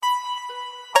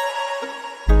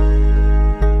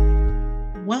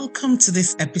Welcome to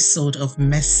this episode of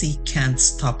Mercy Can't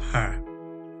Stop Her.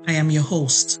 I am your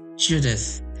host,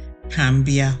 Judith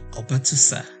Kambia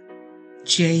Obatusa,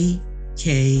 JKO.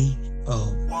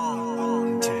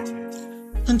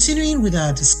 Continuing with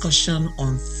our discussion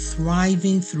on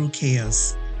thriving through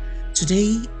chaos,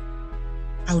 today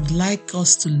I would like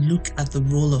us to look at the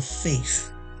role of faith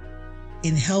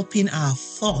in helping our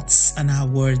thoughts and our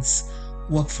words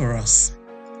work for us.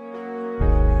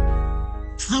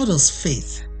 How does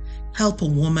faith help a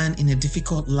woman in a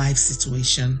difficult life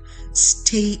situation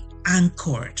stay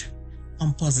anchored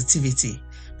on positivity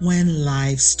when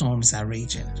life storms are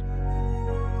raging?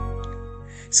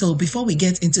 So before we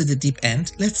get into the deep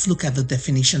end, let's look at the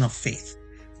definition of faith.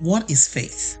 What is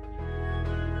faith?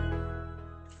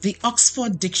 The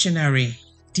Oxford Dictionary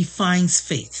defines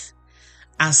faith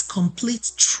as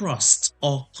complete trust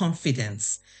or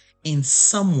confidence in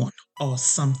someone or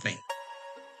something.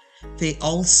 They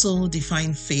also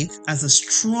define faith as a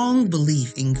strong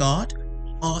belief in God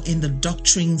or in the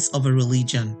doctrines of a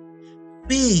religion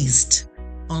based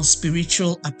on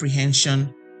spiritual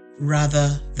apprehension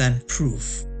rather than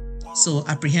proof. So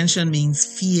apprehension means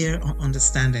fear or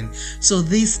understanding. So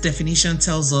this definition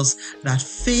tells us that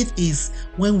faith is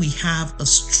when we have a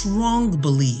strong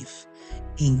belief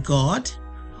in God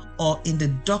or in the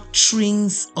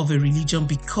doctrines of a religion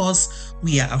because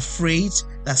we are afraid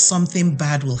that something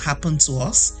bad will happen to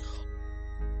us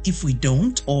if we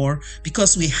don't, or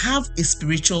because we have a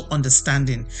spiritual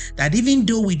understanding that even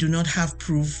though we do not have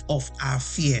proof of our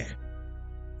fear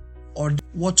or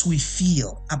what we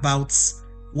feel about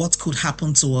what could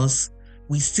happen to us,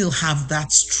 we still have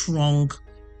that strong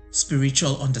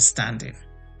spiritual understanding,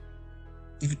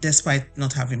 despite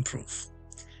not having proof.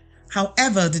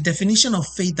 However, the definition of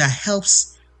faith that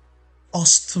helps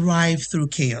us thrive through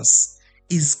chaos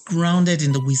is grounded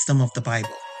in the wisdom of the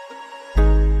Bible.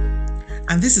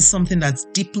 And this is something that's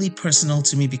deeply personal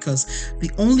to me because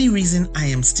the only reason I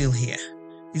am still here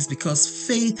is because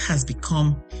faith has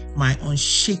become my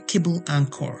unshakable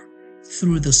anchor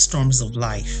through the storms of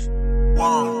life.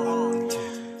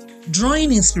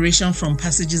 Drawing inspiration from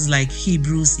passages like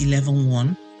Hebrews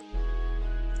 11:1,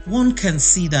 one can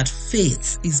see that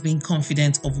faith is being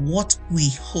confident of what we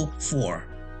hope for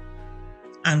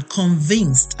and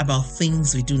convinced about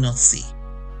things we do not see.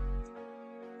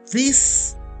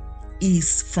 This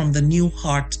is from the New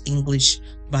Heart English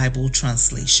Bible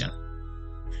translation.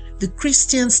 The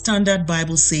Christian Standard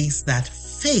Bible says that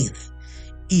faith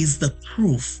is the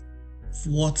proof of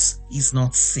what is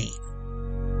not seen.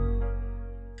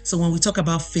 So when we talk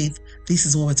about faith, this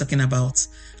is what we're talking about.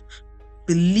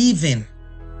 Believing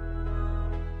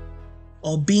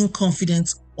or being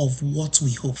confident of what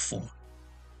we hope for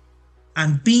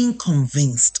and being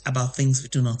convinced about things we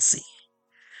do not see.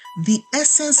 The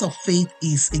essence of faith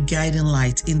is a guiding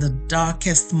light in the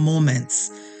darkest moments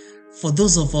for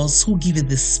those of us who give it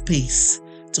the space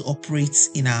to operate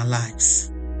in our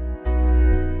lives.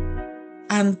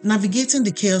 And navigating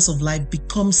the chaos of life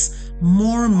becomes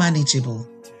more manageable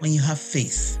when you have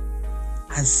faith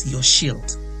as your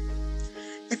shield.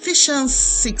 Ephesians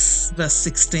 6 verse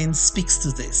 16 speaks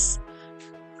to this,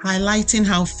 highlighting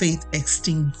how faith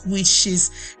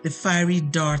extinguishes the fiery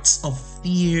darts of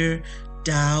fear,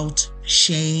 doubt,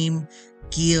 shame,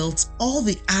 guilt, all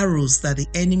the arrows that the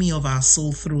enemy of our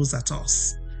soul throws at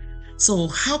us. So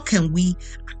how can we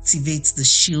activate the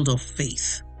shield of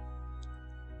faith?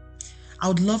 I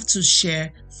would love to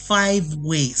share 5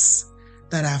 ways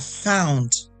that are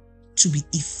found to be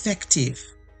effective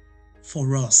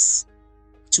for us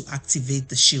to activate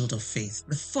the shield of faith.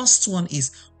 The first one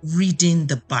is reading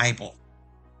the Bible.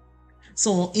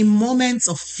 So in moments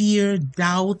of fear,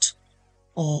 doubt,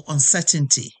 or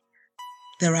uncertainty,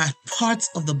 there are parts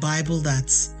of the Bible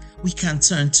that we can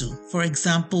turn to. For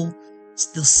example,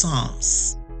 the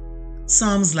Psalms.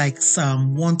 Psalms like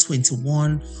Psalm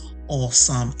 121 or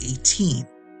Psalm 18.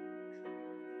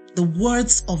 The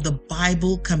words of the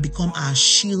Bible can become our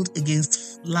shield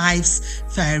against life's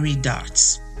fiery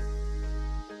darts.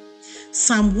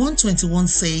 Psalm 121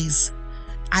 says,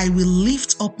 I will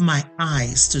lift up my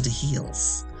eyes to the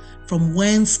hills, from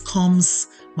whence comes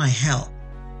my help.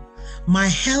 My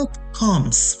help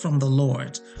comes from the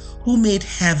Lord, who made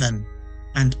heaven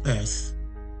and earth.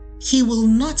 He will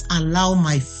not allow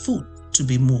my foot to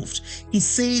be moved. He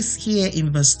says here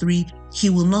in verse 3, He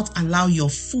will not allow your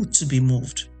foot to be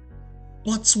moved.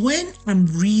 But when I'm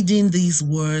reading these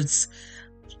words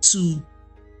to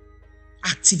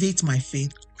activate my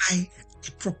faith, I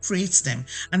appropriate them.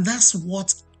 And that's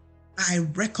what I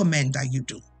recommend that you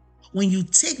do. When you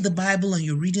take the Bible and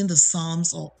you're reading the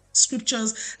Psalms or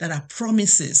scriptures that are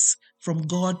promises from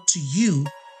God to you,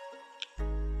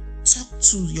 talk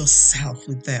to yourself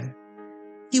with them.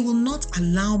 He will not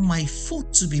allow my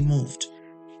foot to be moved.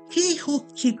 He who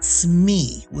keeps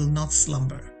me will not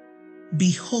slumber.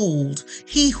 Behold,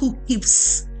 he who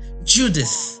keeps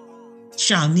Judith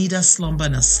shall neither slumber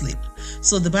nor sleep.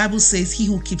 So the Bible says he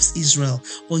who keeps Israel,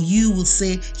 but you will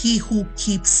say he who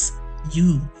keeps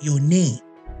you, your name.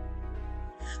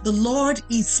 The Lord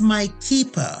is my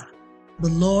keeper. The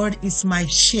Lord is my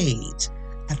shade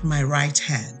at my right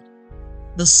hand.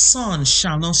 The sun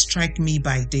shall not strike me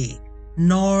by day,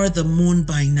 nor the moon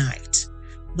by night.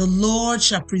 The Lord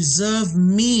shall preserve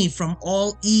me from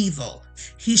all evil.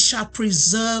 He shall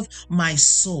preserve my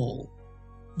soul.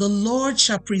 The Lord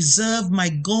shall preserve my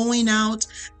going out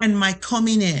and my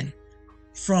coming in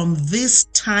from this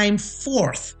time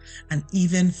forth and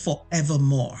even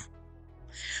forevermore.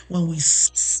 When we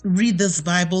read this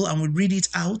Bible and we read it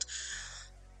out,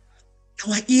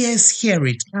 our ears hear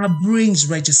it, our brains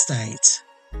register it,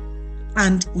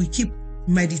 and we keep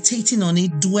meditating on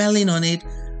it, dwelling on it,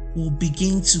 we'll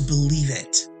begin to believe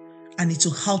it. And it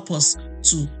will help us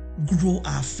to grow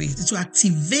our faith. It will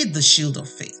activate the shield of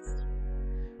faith.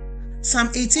 Psalm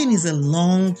 18 is a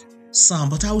long psalm,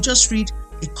 but I will just read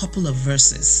a couple of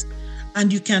verses.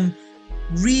 And you can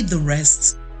read the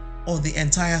rest or the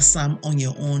entire psalm on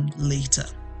your own later.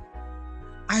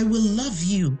 I will love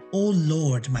you, O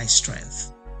Lord, my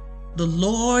strength. The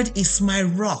Lord is my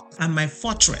rock and my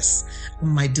fortress and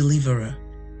my deliverer.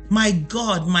 My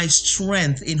God, my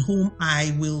strength in whom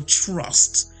I will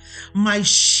trust. My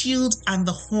shield and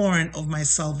the horn of my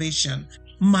salvation.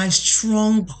 My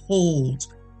stronghold.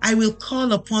 I will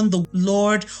call upon the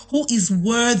Lord who is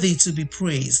worthy to be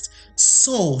praised.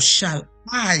 So shall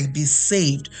I be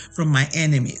saved from my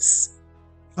enemies.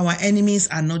 Our enemies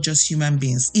are not just human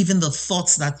beings. Even the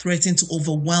thoughts that threaten to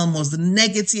overwhelm us, the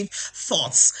negative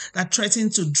thoughts that threaten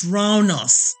to drown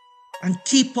us and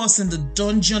keep us in the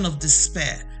dungeon of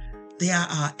despair, they are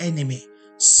our enemy.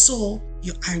 So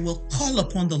I will call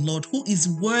upon the Lord who is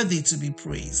worthy to be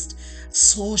praised.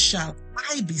 So shall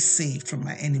I be saved from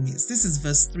my enemies. This is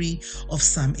verse 3 of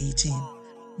Psalm 18.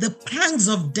 The pangs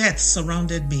of death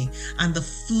surrounded me, and the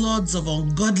floods of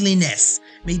ungodliness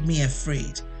made me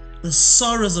afraid. The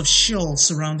sorrows of Sheol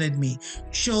surrounded me.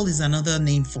 Sheol is another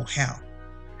name for hell.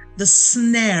 The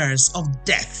snares of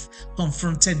death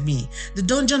confronted me. The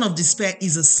dungeon of despair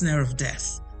is a snare of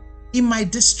death. In my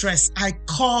distress, I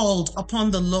called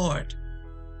upon the Lord.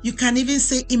 You can even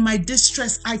say, in my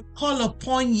distress, I call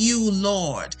upon you,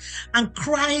 Lord, and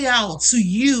cry out to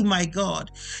you, my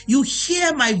God. You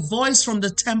hear my voice from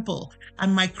the temple,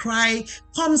 and my cry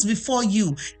comes before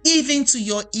you, even to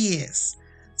your ears.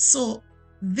 So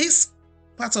this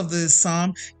part of the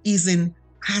psalm is in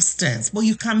past tense, but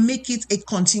you can make it a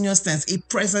continuous tense, a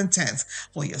present tense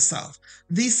for yourself.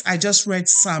 This, I just read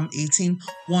Psalm 18,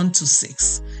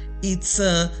 1-6. It's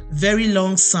a very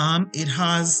long psalm. It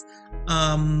has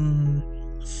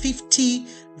 50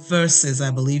 verses, I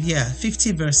believe. Yeah,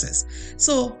 50 verses.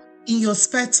 So in your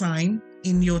spare time,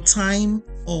 in your time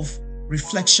of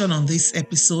reflection on this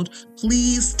episode,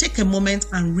 please take a moment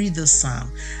and read the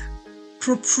psalm.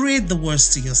 Appropriate the words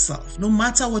to yourself. No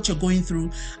matter what you're going through,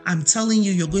 I'm telling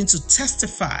you, you're going to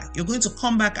testify. You're going to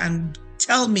come back and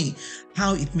tell me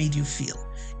how it made you feel.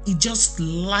 It just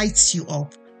lights you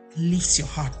up, lifts your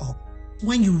heart up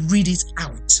when you read it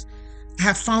out. I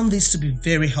have found this to be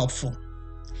very helpful.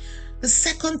 The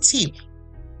second tip,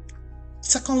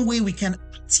 second way we can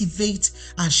activate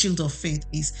our shield of faith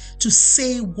is to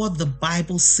say what the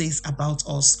Bible says about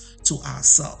us to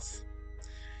ourselves.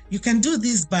 You can do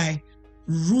this by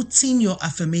rooting your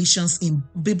affirmations in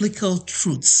biblical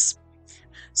truths.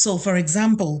 So, for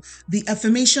example, the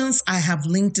affirmations I have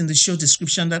linked in the show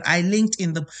description that I linked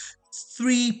in the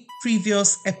 3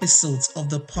 previous episodes of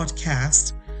the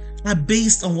podcast are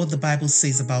based on what the Bible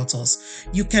says about us.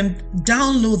 You can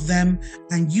download them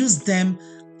and use them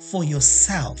for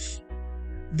yourself.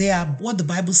 They are what the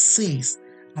Bible says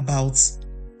about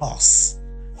us.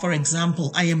 For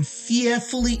example, I am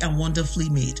fearfully and wonderfully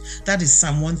made. That is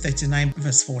Psalm 139,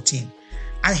 verse 14.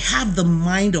 I have the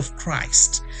mind of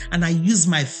Christ, and I use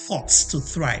my thoughts to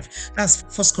thrive. That's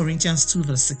 1 Corinthians 2,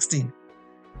 verse 16.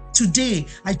 Today,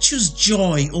 I choose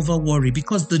joy over worry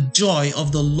because the joy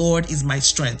of the Lord is my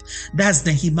strength. That's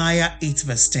Nehemiah 8,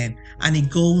 verse 10. And it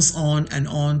goes on and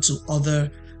on to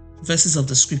other verses of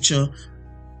the scripture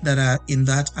that are in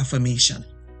that affirmation.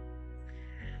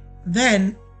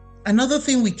 Then, another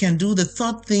thing we can do, the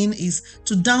third thing, is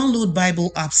to download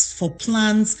Bible apps for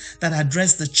plans that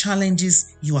address the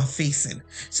challenges you are facing.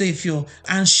 So if you're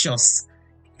anxious,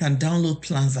 you can download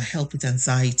plans that help with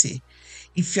anxiety.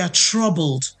 If you're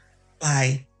troubled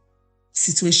by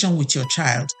situation with your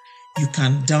child, You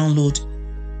can download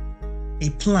a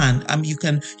plan. You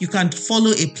can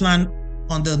follow a plan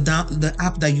on the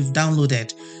app that you've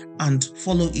downloaded and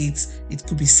follow it. It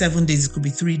could be 7 days, it could be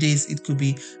 3 days, it could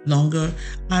be longer,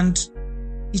 and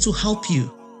it will help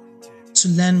you to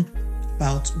learn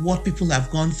about what people have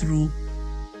gone through,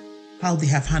 how they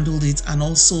have handled it, and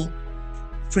also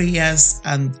prayers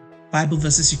and Bible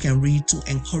verses you can read to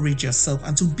encourage yourself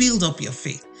and to build up your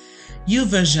faith.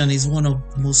 YouVersion is one of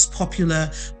the most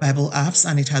popular Bible apps,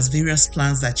 and it has various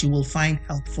plans that you will find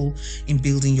helpful in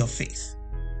building your faith.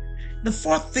 The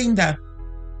fourth thing that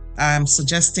I'm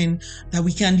suggesting that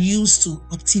we can use to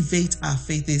activate our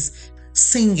faith is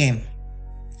singing.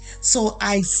 So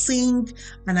I sing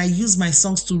and I use my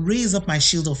songs to raise up my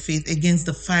shield of faith against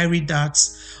the fiery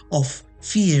darts of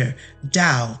fear,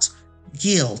 doubt,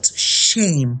 guilt,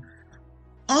 shame,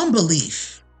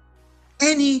 unbelief.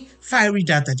 Any fiery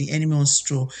dart that the enemy wants to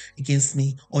throw against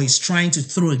me or is trying to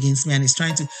throw against me and is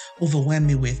trying to overwhelm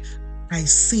me with, I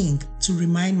sing to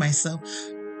remind myself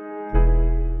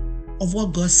of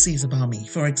what God says about me.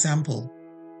 For example,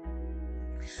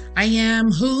 I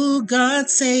am who God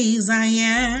says I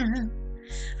am.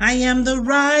 I am the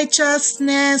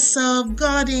righteousness of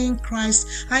God in Christ.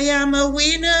 I am a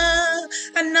winner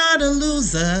and not a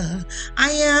loser. I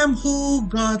am who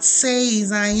God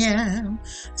says I am.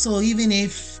 So even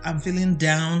if I'm feeling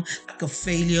down, like a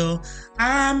failure,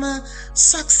 I'm a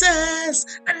success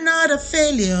and not a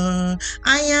failure.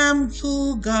 I am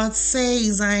who God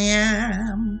says I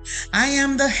am. I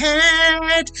am the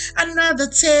head and not the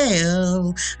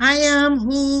tail. I am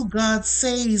who God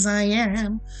says I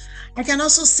am. I can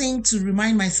also sing to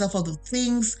remind myself of the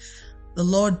things the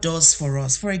Lord does for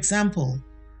us. For example,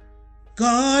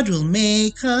 God will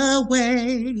make a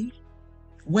way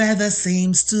where there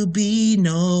seems to be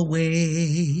no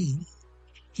way.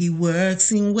 He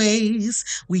works in ways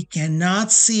we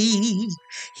cannot see.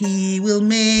 He will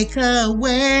make a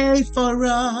way for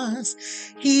us.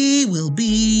 He will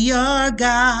be our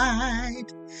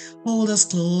guide. Hold us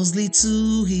closely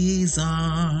to His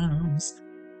arms.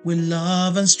 With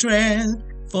love and strength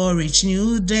for each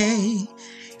new day,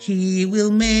 He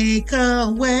will make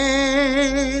a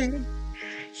way.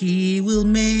 He will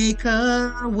make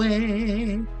a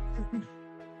way.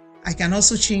 I can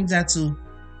also change that to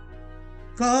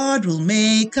God will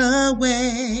make a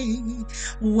way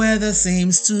where there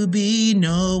seems to be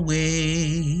no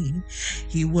way.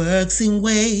 He works in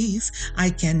ways I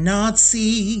cannot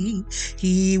see.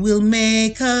 He will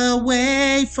make a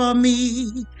way for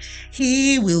me.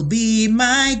 He will be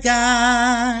my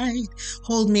guide.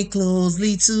 Hold me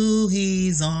closely to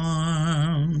His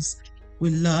arms.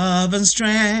 With love and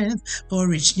strength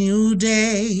for each new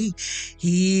day,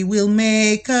 He will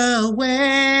make a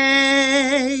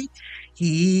way.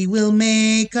 He will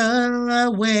make a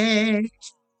way.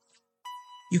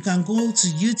 You can go to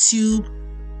YouTube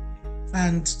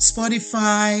and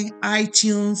Spotify,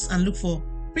 iTunes, and look for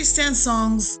Christian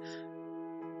songs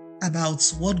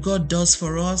about what God does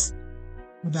for us,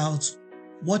 about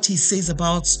what He says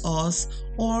about us,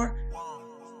 or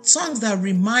songs that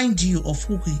remind you of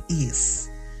who He is.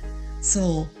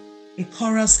 So a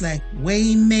chorus like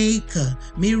Waymaker,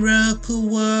 Miracle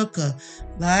Worker,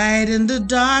 Light in the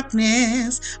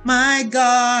darkness, my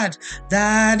God,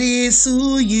 that is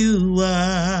who you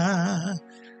are.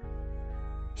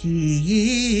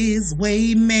 He is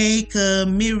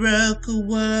Waymaker, Miracle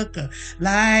Worker,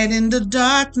 Light in the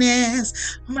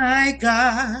darkness, my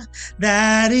God,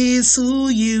 that is who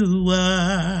you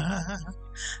are.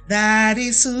 That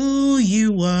is who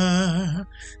you are.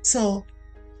 So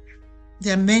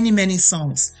there are many, many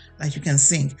songs that you can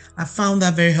sing. I found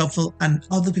that very helpful, and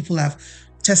other people have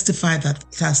testified that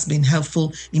it has been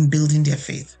helpful in building their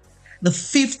faith. The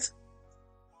fifth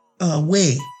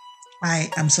way I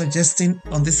am suggesting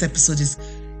on this episode is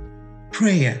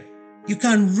prayer. You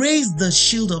can raise the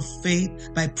shield of faith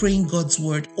by praying God's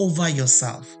word over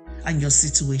yourself and your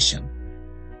situation.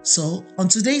 So on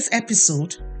today's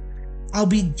episode, I'll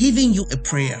be giving you a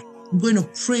prayer. I'm going to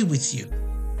pray with you.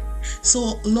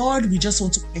 So, Lord, we just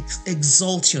want to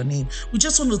exalt your name. We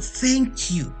just want to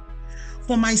thank you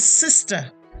for my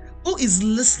sister who is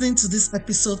listening to this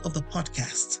episode of the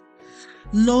podcast.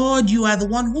 Lord, you are the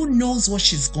one who knows what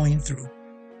she's going through.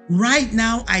 Right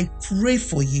now, I pray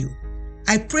for you.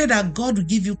 I pray that God will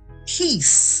give you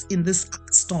peace in this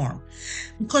storm,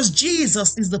 because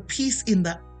Jesus is the peace in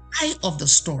the eye of the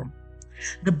storm.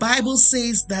 The Bible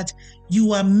says that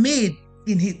you are made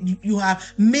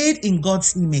in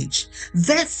God's image.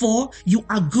 Therefore, you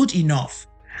are good enough.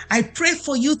 I pray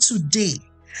for you today.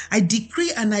 I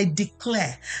decree and I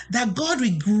declare that God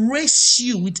will grace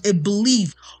you with a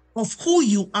belief of who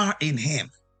you are in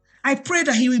Him. I pray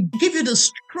that He will give you the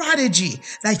strategy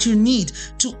that you need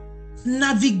to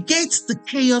navigate the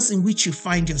chaos in which you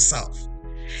find yourself.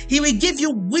 He will give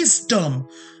you wisdom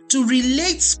to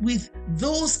relate with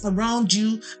those around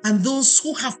you and those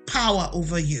who have power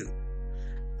over you.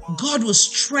 God will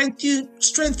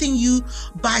strengthen you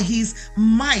by His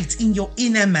might in your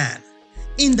inner man,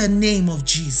 in the name of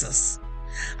Jesus.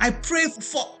 I pray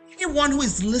for anyone who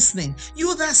is listening,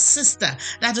 you, that sister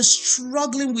that is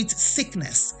struggling with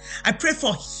sickness. I pray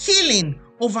for healing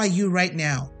over you right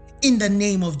now, in the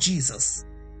name of Jesus.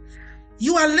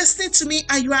 You are listening to me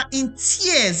and you are in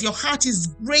tears. Your heart is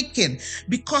breaking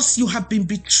because you have been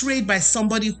betrayed by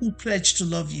somebody who pledged to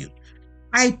love you.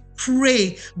 I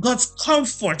pray God's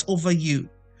comfort over you.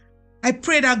 I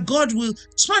pray that God will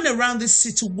turn around this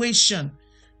situation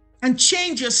and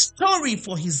change your story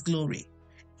for His glory.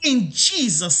 In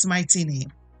Jesus' mighty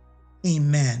name,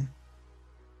 amen.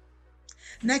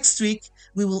 Next week,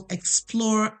 we will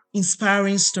explore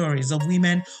inspiring stories of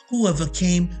women who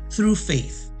overcame through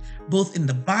faith, both in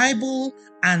the Bible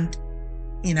and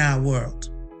in our world.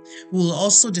 We will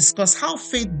also discuss how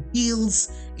faith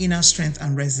builds inner strength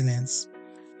and resilience.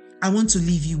 I want to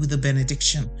leave you with a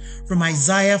benediction from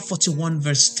Isaiah 41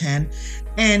 verse 10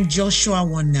 and Joshua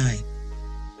 1:9.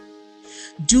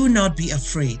 Do not be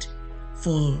afraid,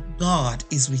 for God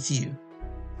is with you.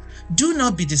 Do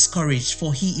not be discouraged,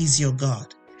 for He is your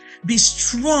God. Be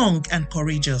strong and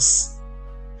courageous.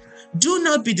 Do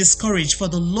not be discouraged, for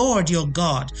the Lord your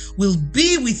God will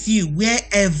be with you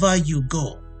wherever you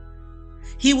go.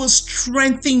 He will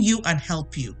strengthen you and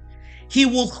help you. He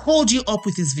will hold you up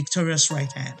with His victorious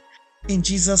right hand. In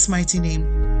Jesus' mighty name,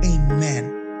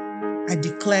 amen. I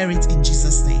declare it in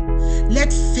Jesus' name.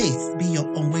 Let faith be your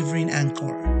unwavering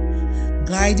anchor,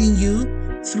 guiding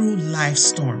you through life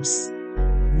storms.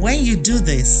 When you do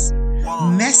this,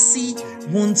 mercy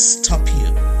won't stop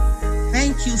you.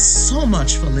 Thank you so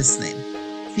much for listening.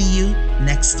 See you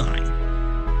next time.